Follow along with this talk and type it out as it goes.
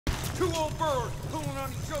Two old birds pulling on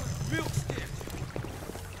each other's milk sticks.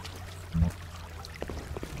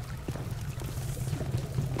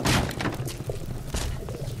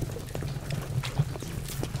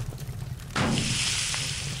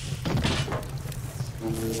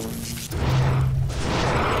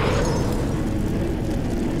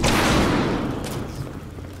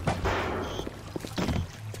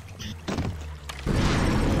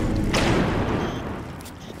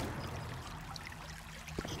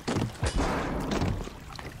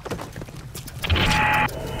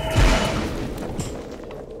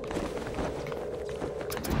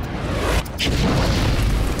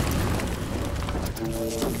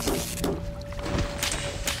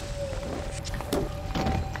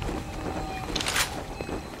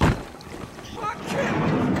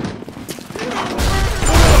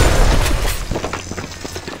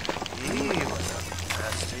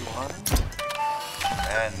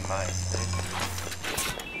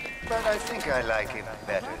 But I think I like him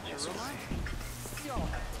better this way.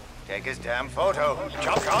 Take his damn photo.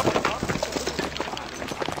 Chop, chop.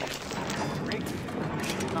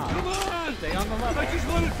 Come on! Stay on the level. I just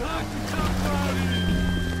want to talk to somebody!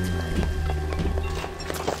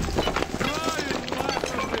 Try and laugh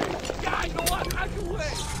at me! Yeah, I know what? I can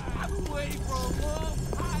wait! I've been waiting for a long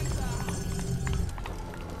time now!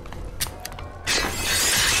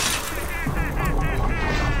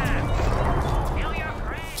 Feel your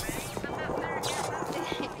cravings,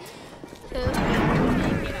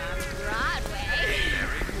 Broadway.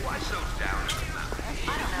 Why so down? I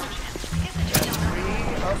don't know, Jim. Guess I just don't know.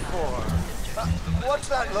 3 or 4. What's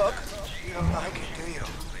that look? You don't like it, do you?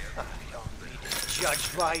 I don't need to be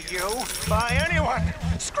judged by you, by anyone.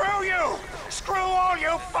 Screw you! Screw all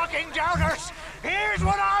you fucking doubters! Here's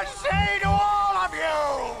what I say to all of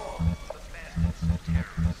you!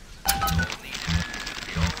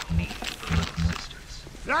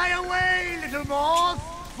 Fly away, little moth!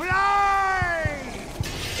 Fly!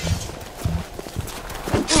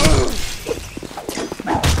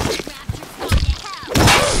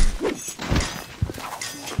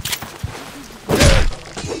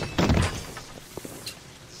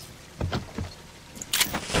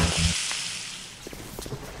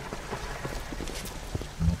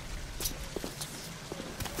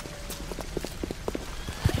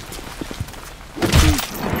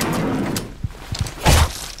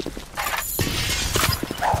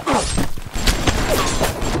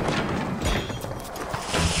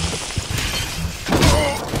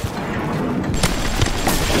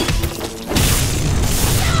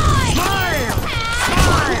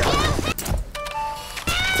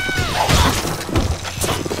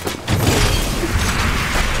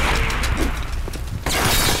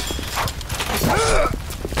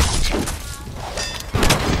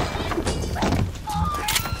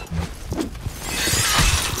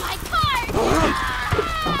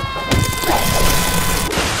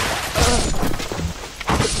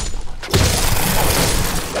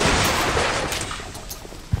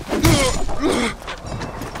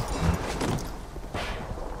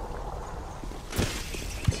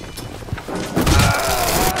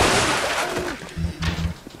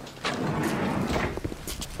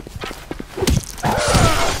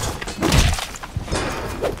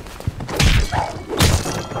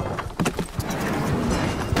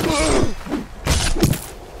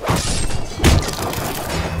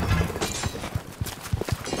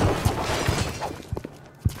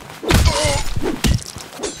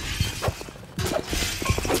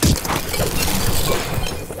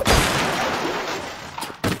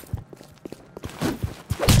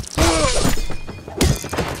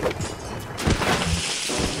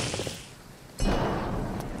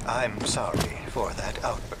 I'm sorry for that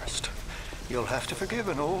outburst. You'll have to forgive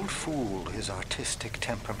an old fool his artistic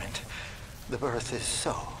temperament. The birth is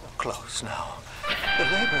so close now. The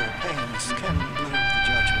labor pains can blur the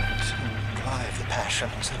judgment and drive the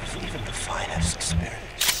passions of even the finest spirits.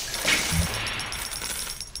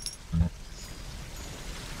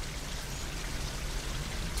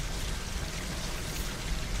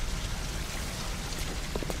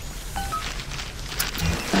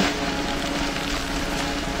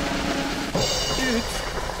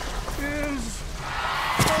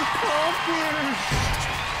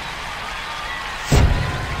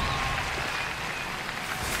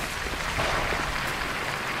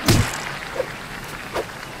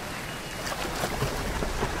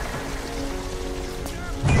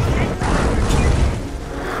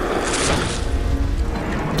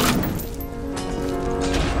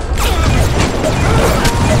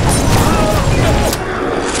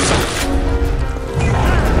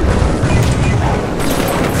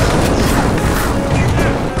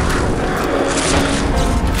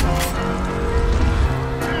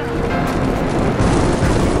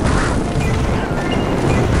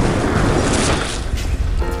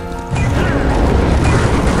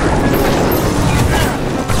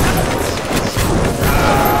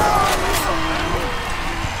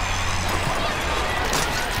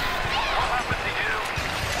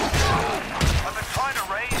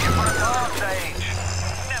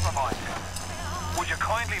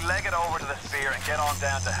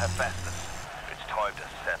 arrived to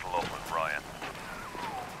settle up with Ryan.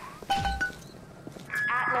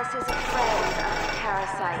 Atlas is a friend of the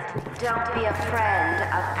parasite. Don't be a friend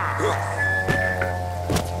of Atlas.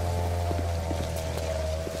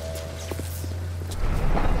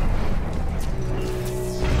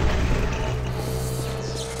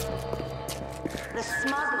 The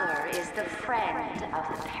smuggler is the friend of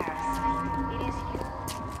the parasite. It is you.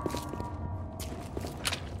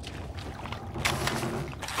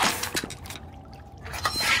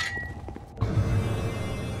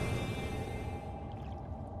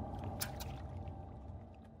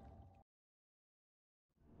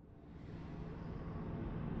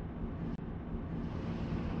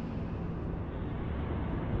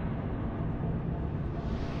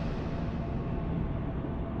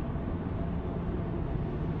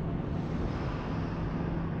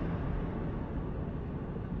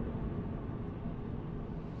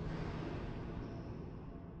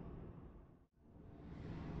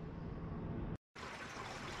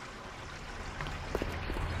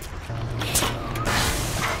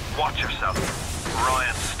 Watch yourself.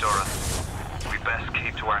 Ryan's stirring. We best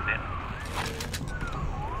keep to our knitting.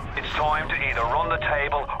 It's time to either run the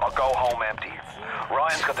table or go home empty.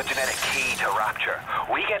 Ryan's got the genetic key to Rapture.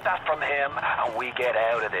 We get that from him and we get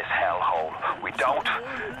out of this hellhole. We don't,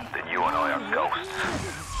 then you and I are ghosts.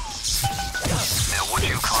 Now would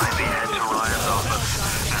you kindly head to Ryan's office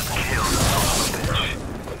and kill the son of a bitch?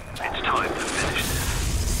 It's time to finish this.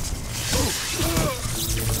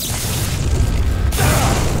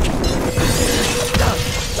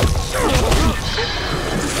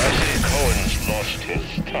 I say Cohen's lost his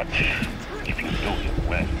touch, if you know him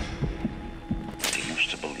well. He used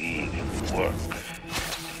to believe in work,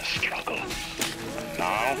 in the struggle.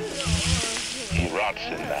 Now, he rots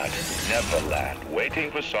in that Neverland, waiting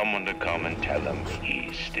for someone to come and tell him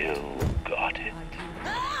he still got it.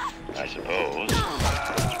 I suppose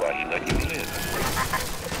that's why he let you live.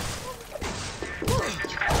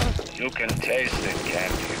 You can taste it,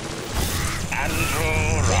 can't you?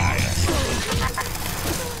 Andrew Ryan.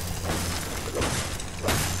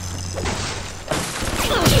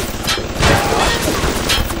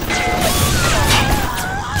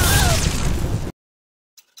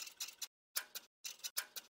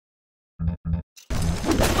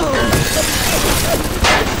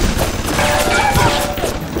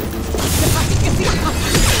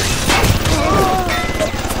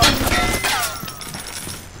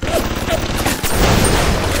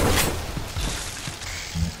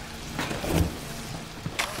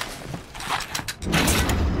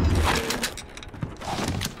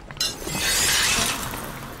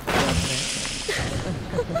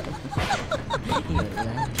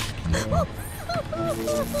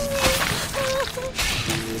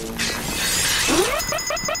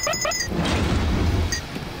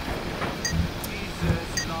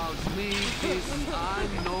 Jesus loves me, this I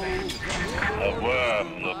know. A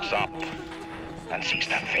worm looks up and sees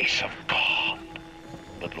the face of God.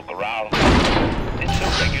 But look around. It's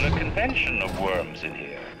a regular convention of worms in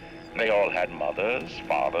here. They all had mothers,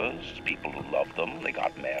 fathers, people who loved them. They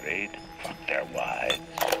got married, fucked their wives.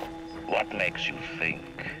 What makes you think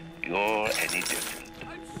you're any different?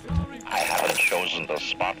 I haven't chosen the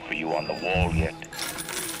spot for you on the wall yet.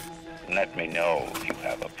 Let me know if you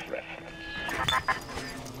have a preference.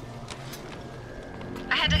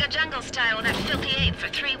 I had to go jungle style with that filthy ape for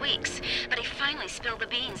 3 weeks, but he finally spilled the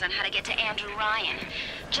beans on how to get to Andrew Ryan.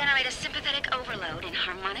 Generate a sympathetic overload in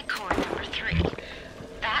harmonic chord number 3.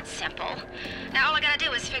 That's simple. Now all I gotta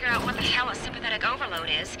do is figure out what the hell a sympathetic overload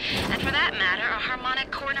is, and for that matter, a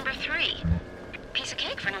harmonic chord number 3. Piece of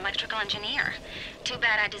cake for an electrical engineer. Too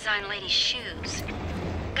bad I designed ladies' shoes.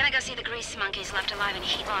 Gonna go see the grease monkeys left alive in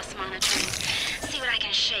heat loss monitoring. See what I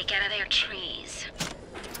can shake out of their trees.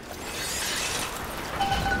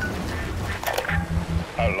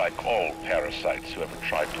 Like all parasites who ever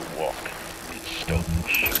tried to walk in stolen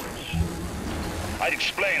shoes. I'd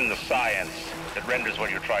explain the science that renders what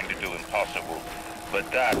you're trying to do impossible, but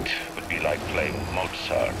that would be like playing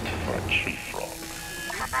Mozart for a tree frog.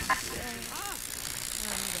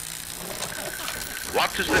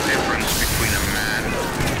 What is the difference between a man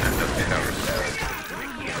and a parasite?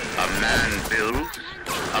 A man builds,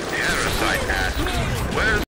 a parasite asks, where's